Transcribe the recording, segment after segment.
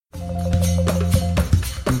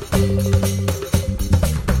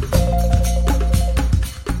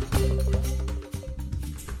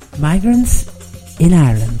Migrants in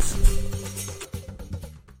Ireland.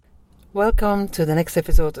 Welcome to the next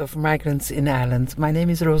episode of Migrants in Ireland. My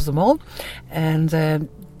name is Rose de Mol, and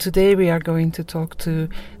today we are going to talk to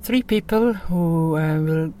three people who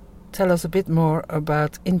will tell us a bit more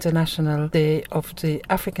about International Day of the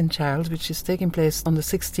African Child, which is taking place on the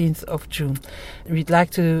 16th of June. We'd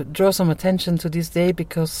like to draw some attention to this day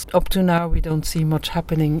because up to now we don't see much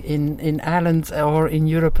happening in Ireland or in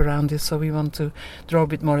Europe around this, so we want to draw a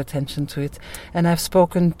bit more attention to it. And I've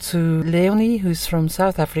spoken to Leonie, who's from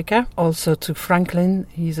South Africa, also to Franklin,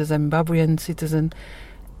 he's a Zimbabwean citizen,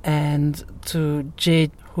 and to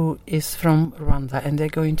Jade, who is from Rwanda, and they're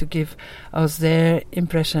going to give us their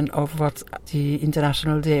impression of what the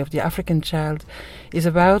International Day of the African Child is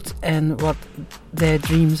about and what their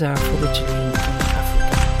dreams are for the children in Africa.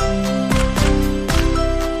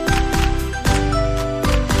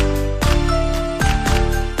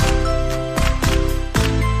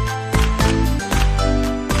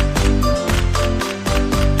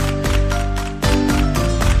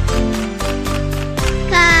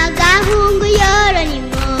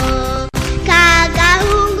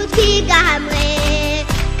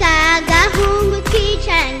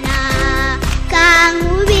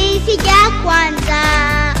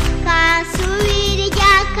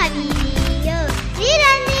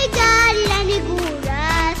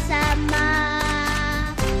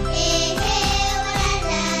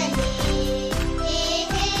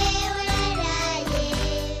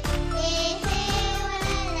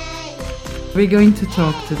 We're going to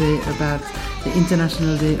talk today about the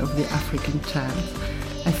International Day of the African Child.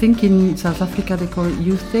 I think in South Africa they call it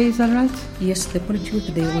Youth Day, is that right? Yes, they call it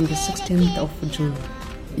Youth Day on the 16th of June.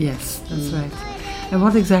 Yes, that's right. And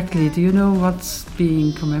what exactly, do you know what's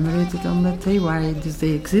being commemorated on that day? Why this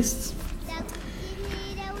day exists?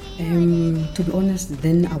 To be honest,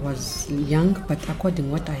 then I was young, but according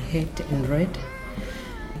to what I heard and read,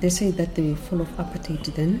 they say that they were full of appetite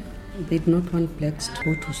then. They did not want blacks to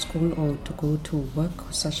go to school or to go to work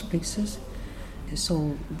or such places.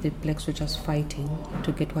 So the blacks were just fighting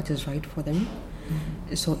to get what is right for them.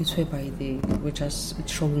 Mm-hmm. So it's whereby they were just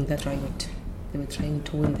showing that riot. They were trying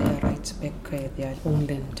to win their rights back, their own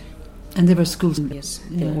land. And there were schools? Yes,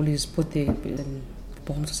 they always put the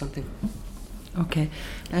bombs or something. Okay.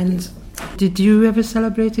 And did you ever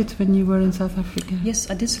celebrate it when you were in South Africa? Yes,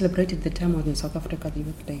 I did celebrate it the time I was in South Africa the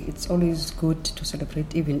Youth Day. It's always good to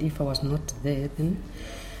celebrate, even if I was not there then.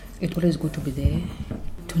 It's always good to be there,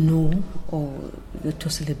 to know or to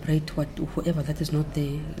celebrate whoever that is not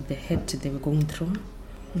there, the hate they were going through.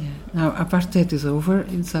 Yeah. Now, apartheid is over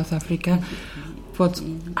in South Africa, but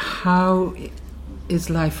how is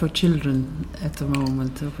life for children at the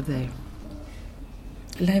moment over there?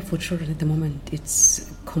 Life for children at the moment,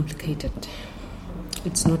 it's complicated.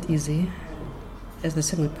 It's not easy. As they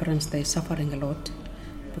said, my parents, they're suffering a lot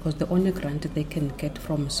because the only grant they can get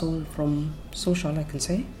from social, I can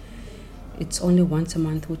say, it's only once a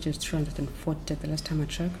month, which is 340 the last time I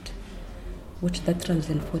checked, which that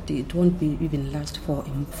 340, it won't be even last for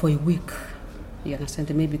a week. You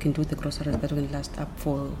understand? Maybe you can do the groceries that will last up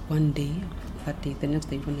for one day, that day, the next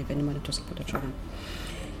day you don't have any money to support the children.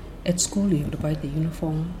 At school, you have to buy the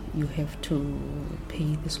uniform, you have to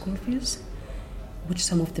pay the school fees, which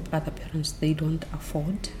some of the other parents, they don't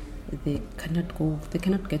afford. They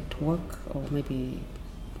cannot get to work or maybe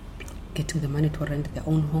getting the money to rent their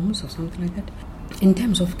own homes or something like that. In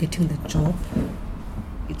terms of getting the job,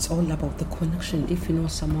 it's all about the connection. If you know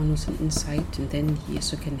someone who's an insight, and then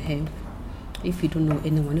yes, you can have. If you don't know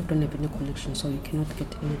anyone, you don't have any connection, so you cannot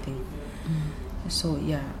get anything. So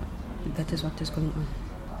yeah, that is what is going on.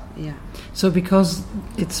 Yeah. So because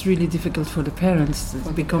it's really difficult for the parents,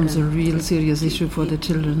 it becomes a real serious issue for the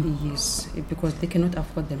children. Yes, because they cannot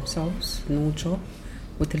afford themselves, no job,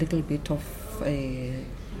 with a little bit of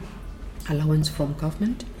allowance from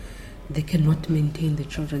government. They cannot maintain the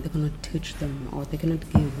children, they cannot teach them, or they cannot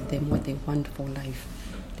give them what they want for life,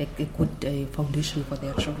 like a good foundation for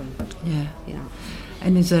their children. Yeah.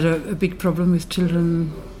 And is there a big problem with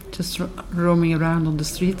children just roaming around on the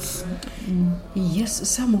streets? Yes,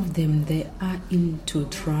 some of them, they are into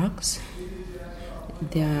drugs.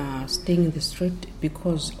 They are staying in the street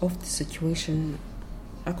because of the situation.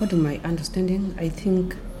 According to my understanding, I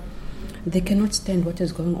think they cannot stand what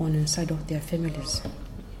is going on inside of their families.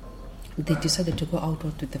 They decided to go out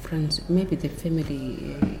with the friends. Maybe the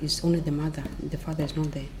family is only the mother, the father is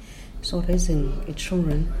not there. So raising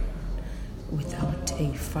children without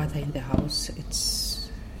a father in the house, it's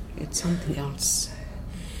something else.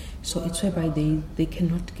 So it's whereby they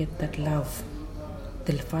cannot get that love,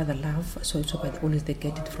 the father love. So it's whereby always they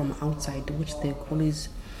get it from outside, which they always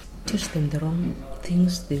teach them the wrong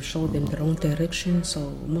things, they show them the wrong direction,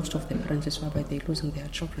 so most of the parents is why they're losing their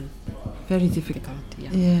children. Very difficult.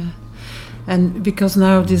 Yeah. And because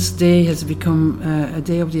now this day has become a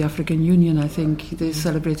day of the African Union, I think they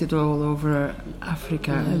celebrate it all over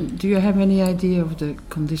Africa. And do you have any idea of the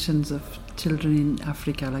conditions of children in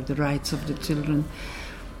Africa, like the rights of the children?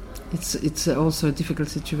 It's also a difficult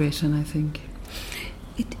situation, I think.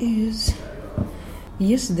 It is.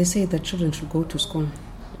 Yes, they say that children should go to school.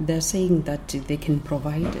 They're saying that they can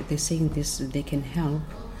provide. They're saying this, they can help.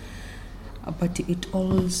 But it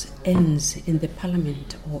all ends in the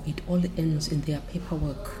parliament, or it all ends in their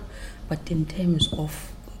paperwork. But in terms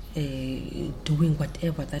of doing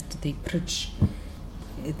whatever that they preach,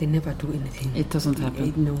 they never do anything. It doesn't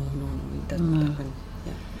happen. No, it doesn't happen.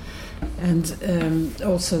 Yeah. And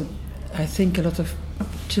also, I think a lot of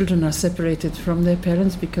children are separated from their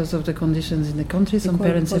parents because of the conditions in the country. Some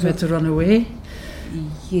parents have had to run away.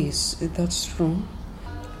 Yes, that's true.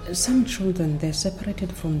 Some children, they're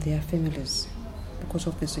separated from their families because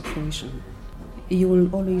of the situation. You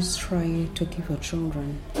will always try to give your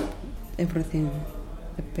children everything,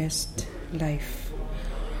 the best life.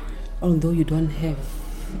 Although you don't have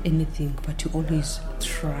anything, but you always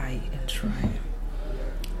try and try.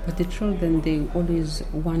 But the children, they always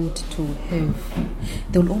want to have,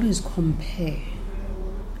 they will always compare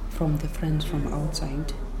from the friends from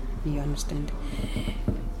outside. You understand?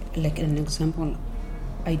 Like an example,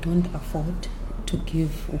 I don't afford to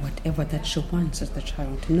give whatever that she wants as the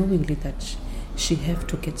child, knowingly that she have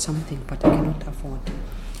to get something, but I cannot afford.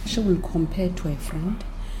 She will compare to a friend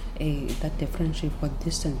that the friendship got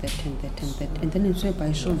this and that and that and that, and then it's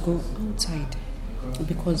whereby she'll go outside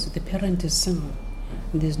because the parent is single.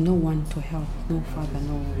 There's no one to help, no father,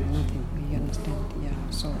 no nothing. You understand?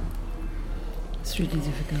 Yeah. So it's really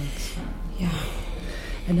difficult. Yeah.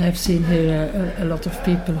 And I've seen here a lot of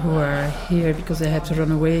people who are here because they had to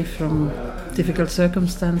run away from difficult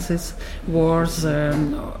circumstances, wars,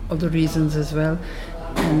 other reasons as well.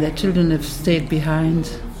 And their children have stayed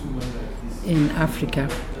behind in Africa.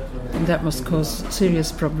 And that must cause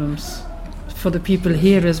serious problems for the people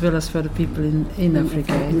here as well as for the people in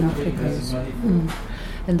Africa. In Africa.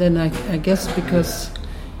 And then I guess because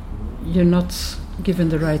you're not given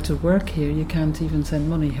the right to work here, you can't even send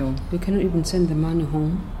money home. You cannot even send the money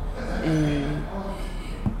home.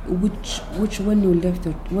 Which when you left,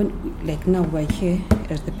 like now we're here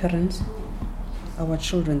as the parents, our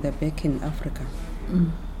children, they're back in Africa.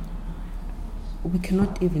 We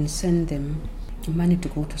cannot even send them money to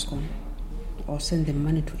go to school or send them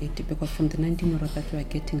money to eat, because from the 19 euro that we are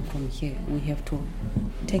getting from here, we have to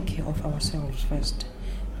take care of ourselves first,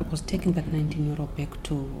 because taking that 19 euro back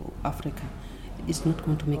to Africa is not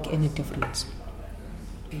going to make any difference.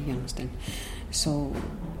 You understand? So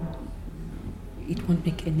it won't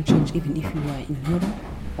make any change even if you are in Europe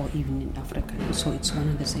or even in Africa. So it's one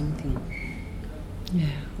and the same thing.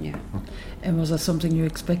 Yeah. And was that something you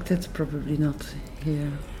expected? Probably not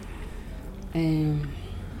here.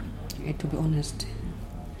 To be honest,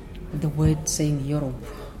 the word saying Europe,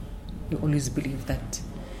 you always believe that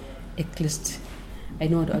at least, I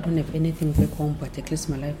know I don't have anything back home, but at least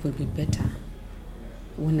my life will be better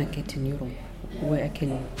when I get in Europe, where I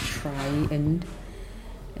can try and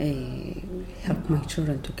help my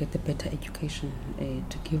children to get a better education,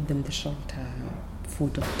 to give them the shelter,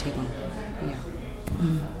 food on the table. Yeah.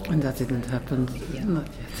 And that didn't happen. Yeah. Not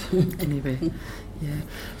yet. Anyway. Yeah.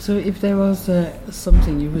 So if there was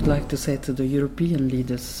something you would like to say to the European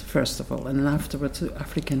leaders, first of all, and afterwards to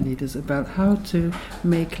African leaders, about how to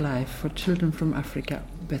make life for children from Africa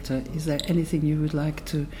better, is there anything you would like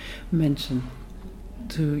to mention?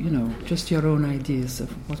 To, just your own ideas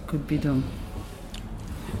of what could be done?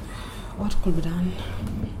 What could be done?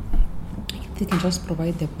 They can just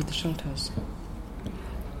provide them with shelters,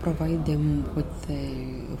 provide them with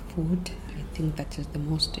food. I think that is the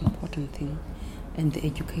most important thing, and the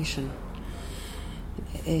education.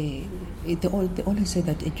 They always say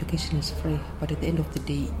that education is free, but at the end of the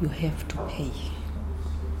day, you have to pay.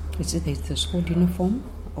 It's either the school uniform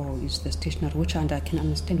or it's the stationery, which I can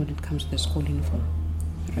understand when it comes to the school uniform,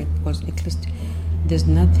 right? Because at least there's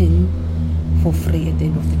nothing for free at the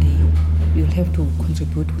end of the day. You'll have to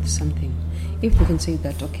contribute with something. If we can say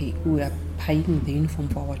that, okay, we are paying the uniform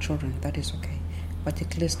for our children, that is okay. But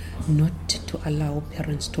at least not to allow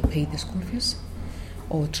parents to pay the school fees,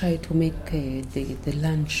 or try to make the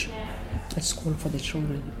lunch at school for the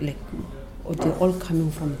children. Or they're all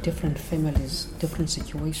coming from different families, different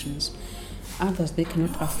situations. Others, they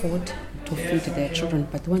cannot afford to feed their children,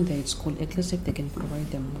 but when they're at school, at least if they can provide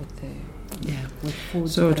them with food.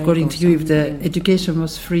 So according to you, if the education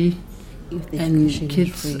was free, if the And education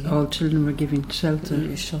kids is free. or children were given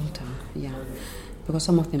shelter. Shelter, yeah. Because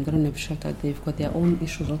some of them don't have shelter. They've got their own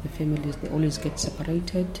issues of the families. They always get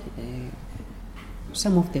separated.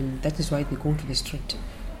 Some of them, that is why they go to the street.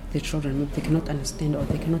 The children, maybe they cannot understand or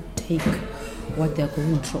they cannot take what they are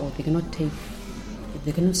going through, or they cannot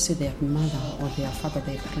see their mother or their father,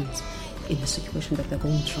 their parents, in the situation that they're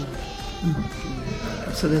going through.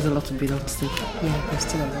 So there's a lot to be done still. Yeah, there's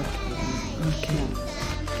still a lot to be done. Okay. Yeah.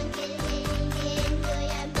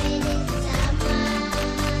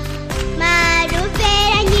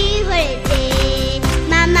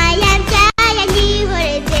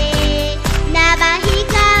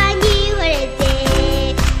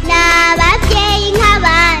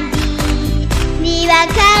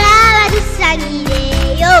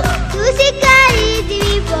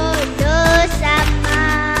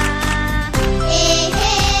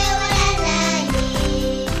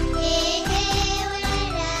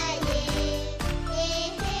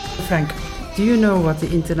 Frank, do you know what the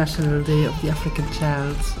International Day of the African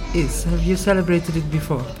Child is? Have you celebrated it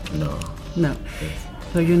before? No. No.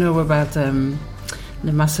 So you know about the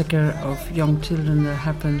massacre of young children that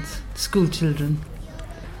happened, school children,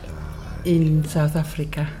 in South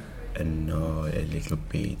Africa? No, a little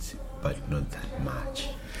bit, but not that much.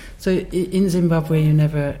 So in Zimbabwe you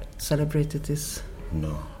never celebrated this?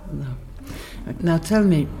 No. No. Now tell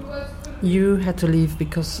me, you had to leave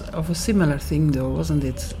because of a similar thing though, wasn't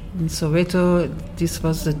it? In Soweto, this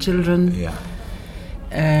was the children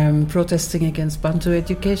protesting against Bantu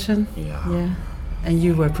education? Yeah. And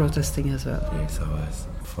you were protesting as well? Yes, I was.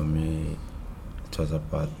 For me, it was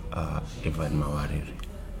about Evan Mawarire.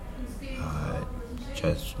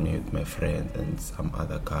 Just me with my friend and some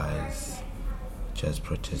other guys just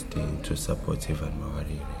protesting to support Evan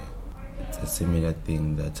Mawarire. It's a similar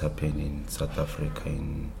thing that happened in South Africa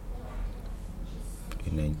in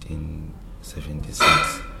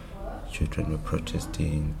 1976. Children were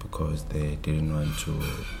protesting because they didn't want to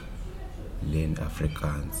learn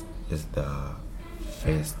Afrikaans as the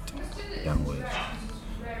first language.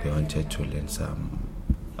 They wanted to learn some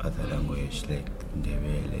other language like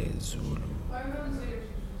Ndebele, Zulu,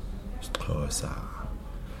 Xhosa.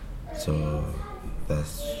 So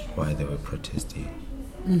that's why they were protesting.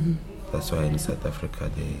 Mm-hmm. That's why in South Africa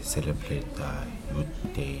they celebrate the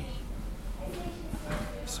Youth Day.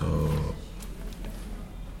 So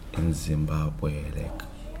in Zimbabwe, like,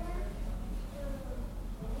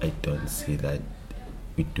 I don't see that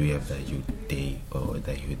we do have the Youth Day or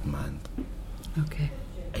the Youth Month. Okay.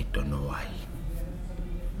 I don't know why.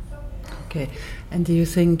 Okay. And do you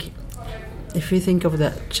think, if we think of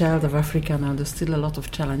the child of Africa now, there's still a lot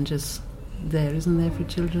of challenges there, isn't there, for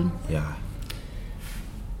children? Yeah.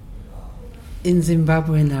 In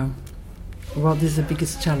Zimbabwe now, what is the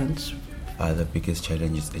biggest challenge? The biggest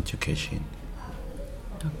challenge is education.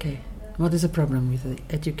 Okay. What is the problem with the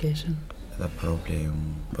education? The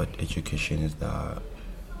problem with education is the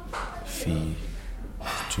fee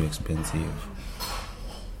is too expensive.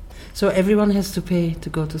 So everyone has to pay to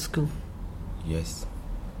go to school? Yes.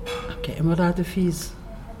 Okay, and what are the fees?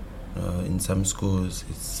 In some schools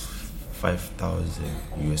it's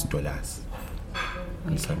 $5,000.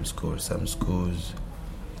 In some schools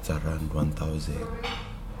it's around 1,000.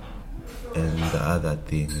 And the other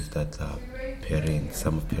thing is that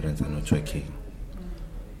some parents are not working,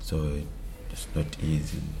 so it's not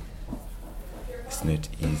easy. It's not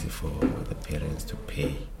easy for the parents to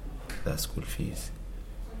pay the school fees,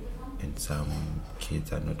 and some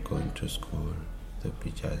kids are not going to school. They'll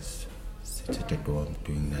be just sitting at home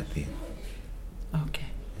doing nothing. Okay.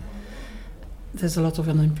 There's a lot of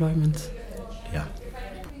unemployment. Yeah.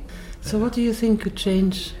 So what do you think could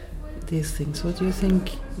change these things? What do you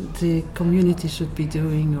think the community should be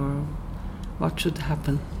doing, or what should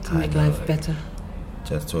happen to make life better?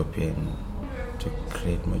 Just open to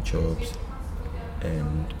create more jobs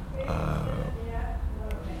and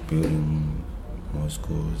building more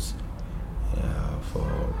schools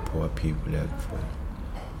for poor people.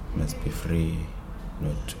 Must be free,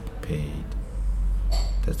 not to be paid.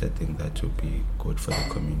 That's the thing that would be good for the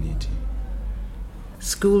community.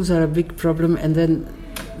 Schools are a big problem, and then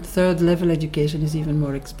third level education is even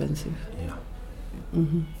more expensive. Yeah.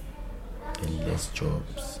 Mm-hmm. And less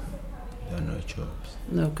jobs. There are no jobs.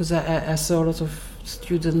 No, because I saw a lot of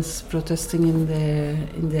students protesting in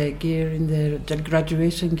their gear, in their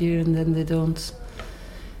graduation gear, and then they don't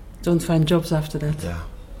find jobs after that. Yeah.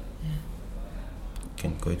 You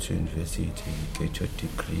can go to university, get your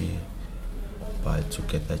degree, but to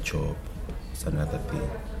get a job is another thing.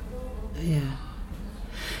 Yeah.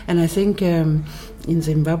 And I think in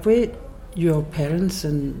Zimbabwe, your parents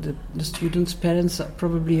and the students' parents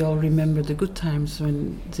probably all remember the good times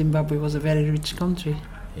when Zimbabwe was a very rich country.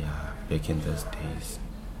 Yeah, back in those days.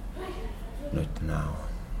 Not now.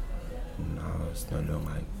 Now it's no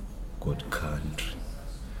longer a good country.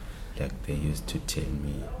 Like they used to tell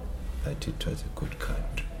me that it was a good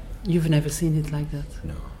country. You've never seen it like that?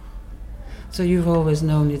 No. So you've always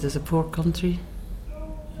known it as a poor country?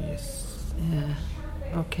 Yes. Yeah.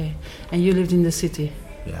 Okay. And you lived in the city?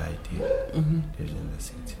 Yeah, I did. Lived in the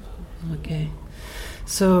city. Okay.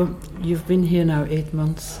 So you've been here now 8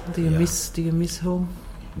 months. Do you miss home?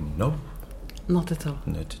 No. Not at all?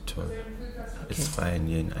 Not at all. It's fine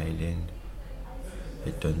here in Ireland. I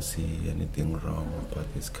don't see anything wrong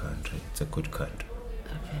about this country. It's a good country.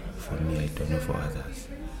 Okay. For me, I don't know for others.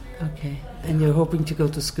 Okay. And you're hoping to go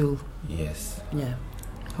to school? Yes. Yeah.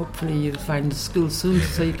 Hopefully you'll find a school soon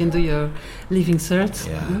so you can do your leaving cert.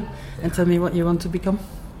 Yeah. Mm-hmm. And tell me what you want to become?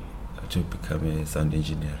 To become a sound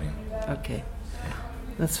engineering. Okay.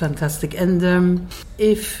 That's fantastic. And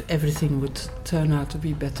if everything would turn out to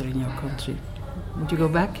be better in your country, would you go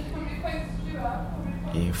back?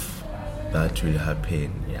 If that will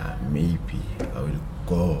happen, yeah, maybe I will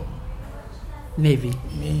go. Maybe.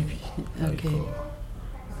 I will go.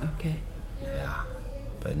 Okay. Yeah.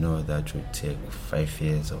 But no, that will take 5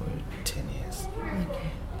 years or 10 years.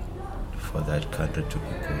 Okay. For that country to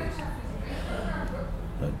be good.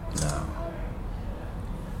 Not now.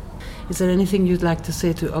 Is there anything you'd like to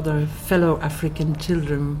say to other fellow African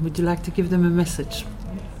children? Would you like to give them a message?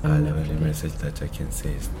 The only message that I can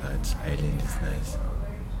say is that Ireland is nice.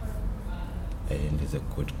 Ireland is a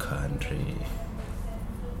good country.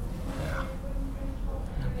 Yeah.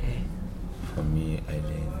 Okay. For me,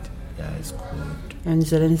 Ireland, yeah, is good. And is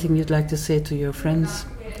there anything you'd like to say to your friends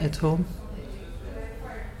at home?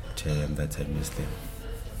 Tell them that I miss them.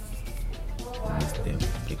 I miss them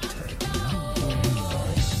big time.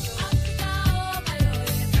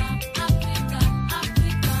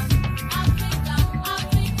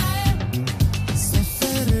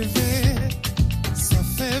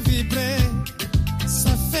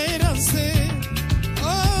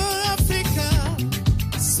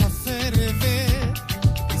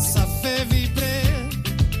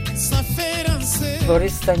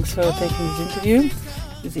 Boris, thanks for taking this interview.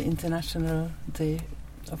 It's the International Day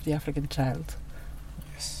of the African Child.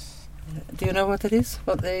 Yes. Do you know what it is?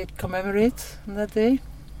 What they commemorate on that day?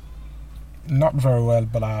 Not very well,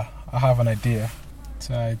 but I have an idea.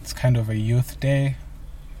 It's kind of a youth day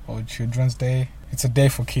or children's day. It's a day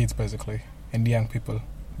for kids, basically, and young people.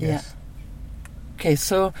 Yes. Yeah. Okay,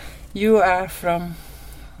 so you are from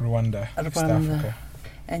Rwanda, East Africa.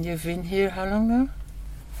 And you've been here how long now?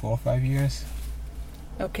 4 or 5 years.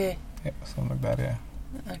 Okay. Yeah, something like that, yeah.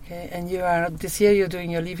 Okay, and this year you're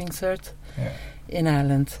doing your leaving cert in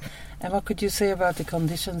Ireland. And what could you say about the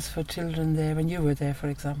conditions for children there when you were there, for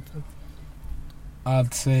example?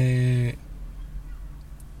 I'd say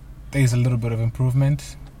there's a little bit of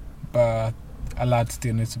improvement, but a lot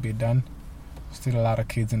still needs to be done. Still a lot of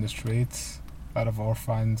kids in the streets, a lot of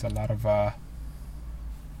orphans, a lot of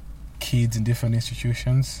kids in different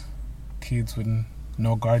institutions, kids with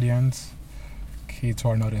no guardians, kids who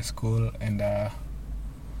are not in school, and a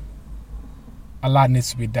lot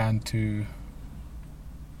needs to be done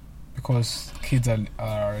because kids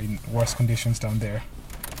are in worse conditions down there.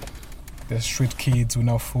 There's street kids with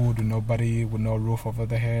no food, with nobody, with no roof over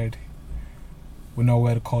their head, with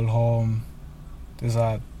nowhere to call home.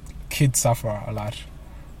 Kids suffer a lot,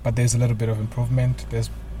 but there's a little bit of improvement. There's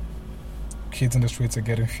kids in the streets are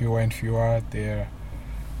getting fewer and fewer. There are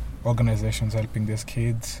organizations helping these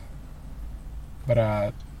kids,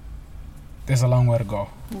 but there's a long way to go.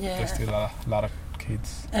 Yeah. There's still a lot of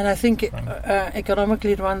kids. And I think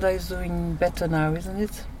economically Rwanda is doing better now, isn't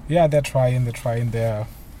it? Yeah, they're trying. They're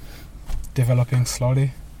developing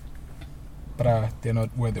slowly, but they're not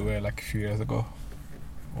where they were like a few years ago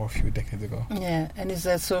or a few decades ago. Yeah, and is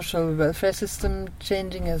their social welfare system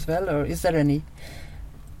changing as well, or is there any?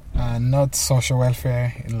 Not social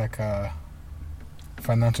welfare in like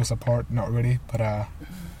financial support, not really, but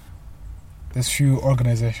there's few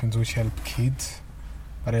organizations which help kids,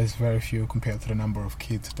 but there's very few compared to the number of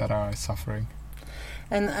kids that are suffering.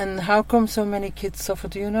 And how come so many kids suffer?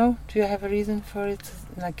 Do you know? Do you have a reason for it?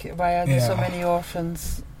 Like, why are there so many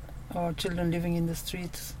orphans or children living in the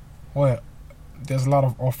streets? Well, there's a lot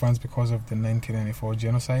of orphans because of the 1994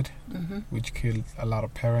 genocide, which killed a lot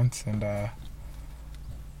of parents and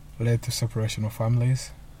led to separation of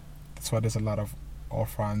families. That's why there's a lot of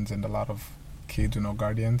orphans and a lot of kids with no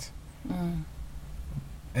guardians.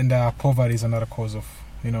 And poverty is another cause of,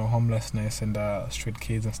 homelessness and street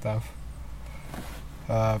kids and stuff.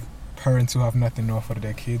 parents who have nothing to offer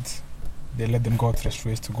their kids, they let them go to the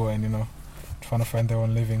streets to go and, trying to find their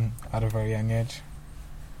own living at a very young age.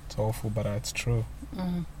 It's awful, but it's true.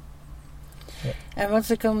 Mm. Yeah. And what's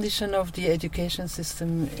the condition of the education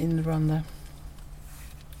system in Rwanda?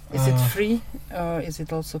 Is it free or is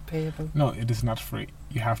it also payable? No, it is not free.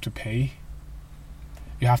 You have to pay.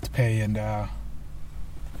 And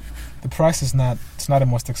the price is not the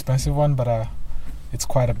most expensive one, but it's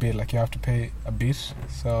quite a bit. Like, you have to pay a bit.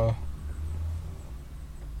 So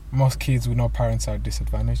most kids with no parents are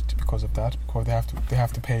disadvantaged because of that, because they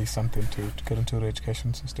have to pay something to get into the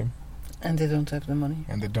education system. And they don't have the money.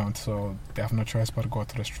 And they don't, so they have no choice but to go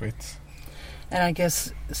to the streets. And I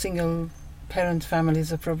guess single parent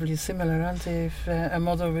families are probably similar, aren't they? If a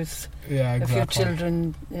mother with a few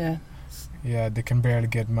children, yeah, they can barely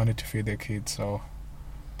get money to feed their kids, so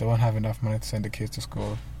they won't have enough money to send the kids to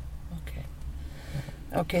school.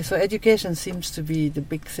 Okay, so education seems to be the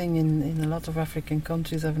big thing in a lot of African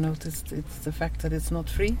countries. I've noticed it's the fact that it's not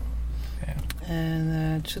free,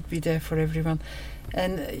 and it should be there for everyone.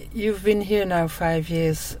 And you've been here now 5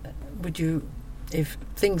 years. Would you, if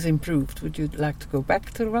things improved, would you like to go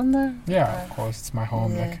back to Rwanda? Yeah, of course, it's my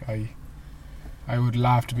home. Yeah. Like, I would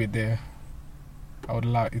love to be there. I would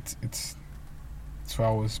love it's where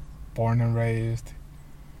I was born and raised.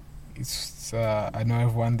 It's I know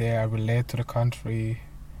everyone there. I relate to the country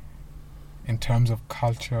in terms of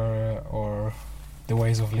culture or the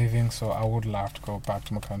ways of living. So I would love to go back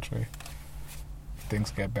to my country if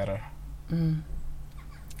things get better. Mm.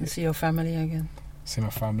 You see your family again? See my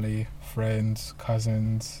family, friends,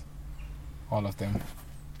 cousins, all of them.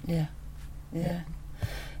 Yeah.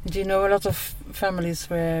 Do you know a lot of families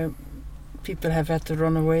where people have had to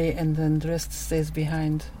run away and then the rest stays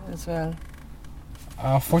behind as well?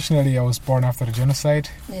 Fortunately, I was born after the genocide.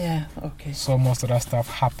 Yeah, okay. So most of that stuff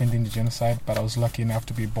happened in the genocide, but I was lucky enough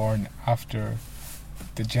to be born after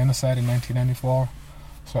the genocide in 1994.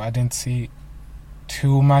 So I didn't see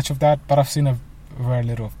too much of that, but I've seen a very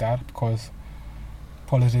little of that because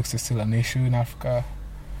politics is still an issue in Africa.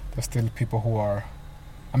 There's still people who are,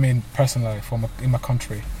 personally, in my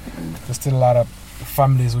country, there's still a lot of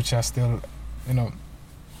families which are still,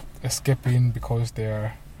 escaping because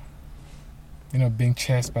they're being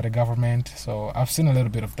chased by the government. So I've seen a little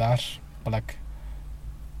bit of that, but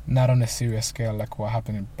not on a serious scale like what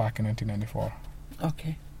happened back in 1994.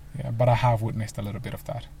 Okay. Yeah, but I have witnessed a little bit of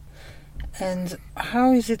that. And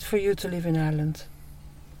how is it for you to live in Ireland?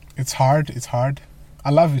 It's hard. I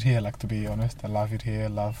love it here, to be honest. I love it here.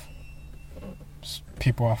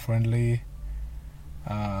 People are friendly.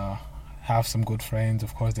 Have some good friends.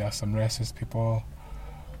 Of course, there are some racist people,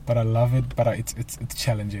 but I love it. But it's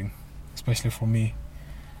challenging, especially for me.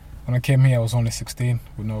 When I came here, I was only 16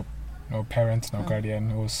 with no parents, no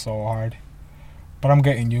guardian. It was so hard. But I'm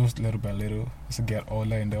getting used little by little as I get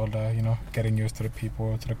older and older, getting used to the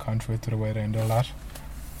people, to the country, to the weather and all that.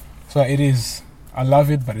 So it is, I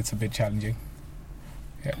love it, but it's a bit challenging.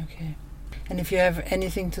 Yeah. Okay. And if you have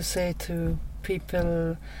anything to say to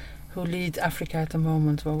people who lead Africa at the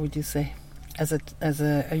moment, what would you say? As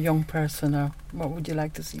a young person now, what would you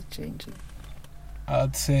like to see changing?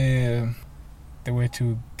 I'd say the way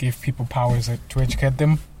to give people power is to educate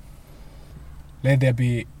them. Let there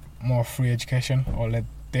be more free education, or let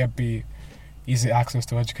there be easy access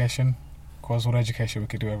to education, because with education we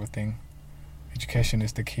can do everything. Education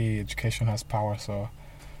is the key. Education has power, so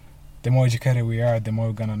the more educated we are, the more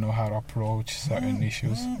we're gonna know how to approach certain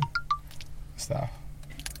issues stuff.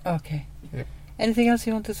 Okay. Yep. Anything else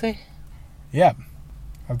you want to say? Yeah,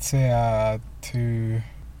 I'd say to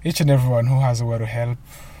each and everyone who has a way to help,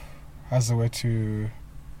 has a way to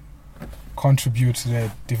contribute to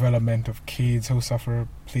the development of kids who suffer,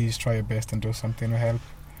 please try your best and do something to help.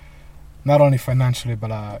 Not only financially,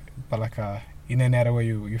 but in any other way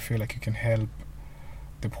you feel like you can help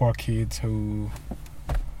the poor kids who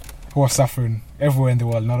are suffering everywhere in the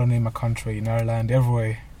world, not only in my country, in Ireland,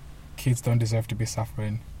 everywhere. Kids don't deserve to be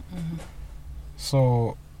suffering. Mm-hmm.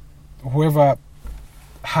 So whoever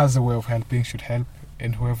has a way of helping should help,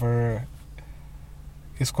 and whoever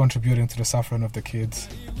is contributing to the suffering of the kids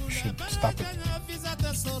should stop it.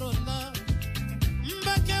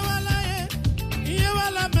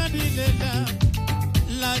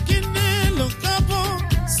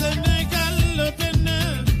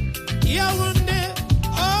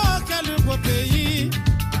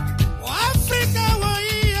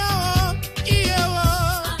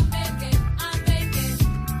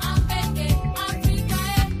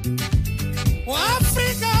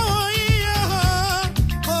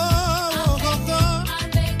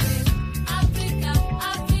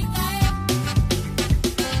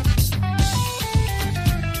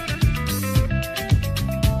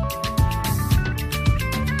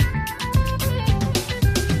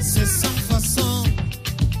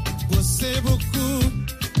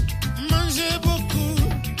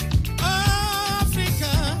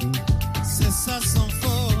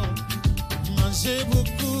 bougez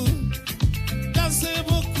beaucoup, dansez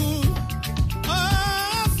beaucoup.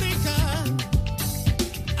 Oh, Africa,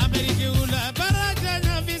 Amérique ou la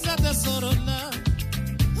barajana visa de Sorola.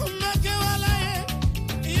 Umake wala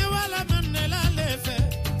ye wala manela lefe.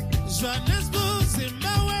 Johannesburg,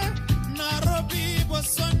 Zimbabwe, Nairobi,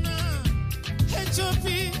 Botswana,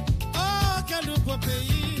 Ethiopie, oh, quel beau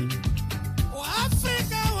pays. Oh,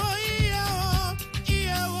 Africa, oh,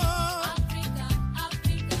 yeah, oh. Africa,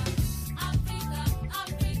 Africa, Africa,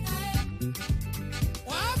 Africa.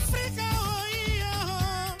 Oh, Africa, oh,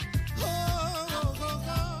 yeah, oh.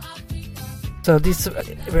 So these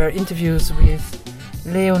were interviews with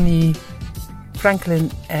Leonie,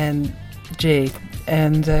 Franklin and Jay.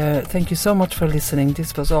 And thank you so much for listening.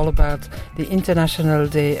 This was all about the International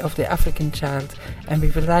Day of the African Child. And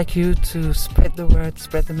we would like you to spread the word,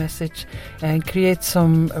 spread the message, and create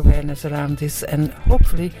some awareness around this. And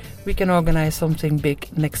hopefully we can organize something big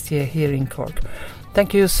next year here in Cork.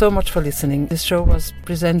 Thank you so much for listening. This show was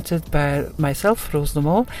presented by myself, Rose de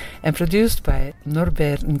Mol, and produced by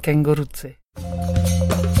Norbert Nkengurutse.